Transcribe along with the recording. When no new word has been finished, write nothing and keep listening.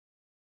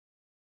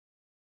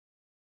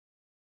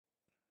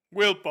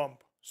Wheel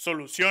Pump,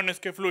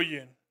 soluciones que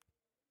fluyen.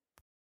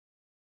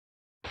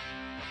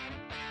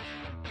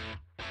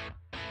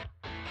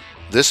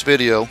 This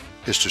video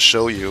is to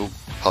show you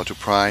how to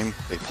prime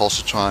a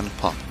Pulsatron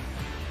pump.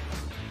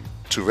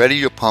 To ready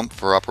your pump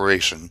for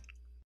operation,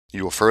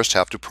 you will first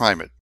have to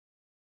prime it.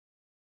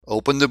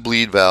 Open the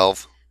bleed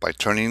valve by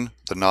turning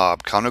the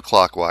knob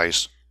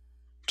counterclockwise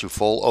to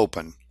full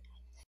open.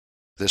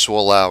 This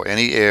will allow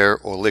any air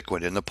or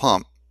liquid in the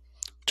pump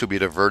to be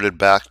diverted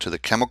back to the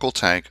chemical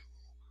tank,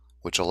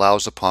 which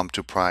allows the pump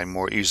to prime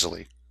more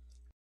easily.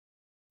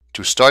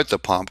 To start the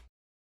pump,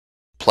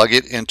 plug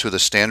it into the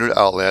standard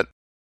outlet,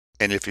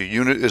 and if your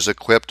unit is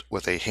equipped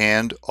with a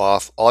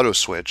hand-off auto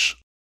switch,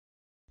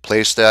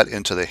 place that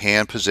into the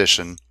hand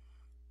position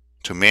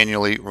to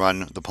manually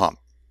run the pump.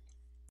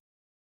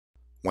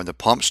 When the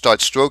pump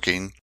starts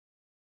stroking,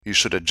 you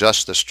should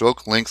adjust the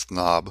stroke length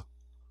knob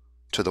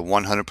to the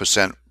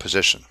 100%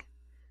 position.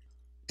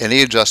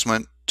 Any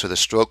adjustment to the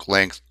stroke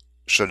length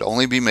should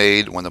only be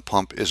made when the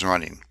pump is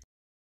running.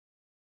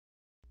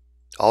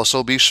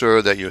 Also be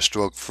sure that your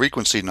stroke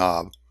frequency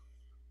knob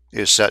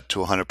is set to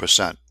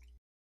 100%.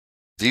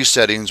 These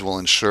settings will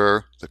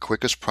ensure the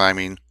quickest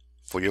priming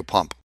for your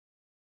pump.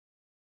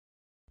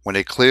 When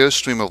a clear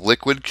stream of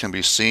liquid can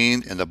be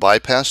seen in the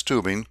bypass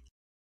tubing,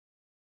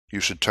 you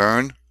should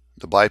turn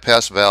the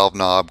bypass valve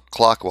knob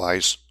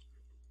clockwise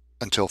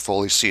until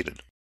fully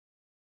seated.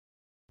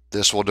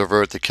 This will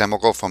divert the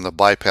chemical from the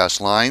bypass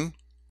line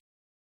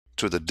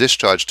to the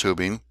discharge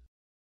tubing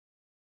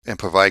and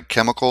provide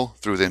chemical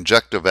through the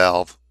injector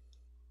valve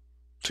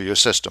to your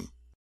system.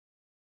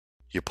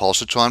 Your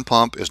Pulsatron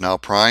pump is now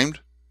primed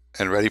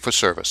and ready for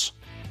service.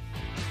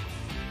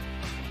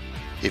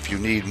 If you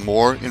need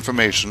more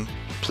information,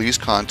 please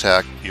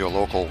contact your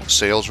local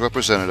sales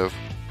representative,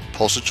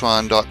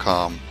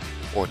 Pulsatron.com,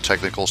 or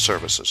technical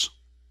services.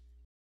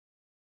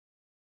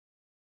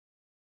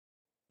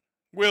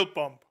 Wheel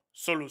Pump,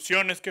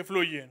 soluciones que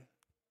fluyen.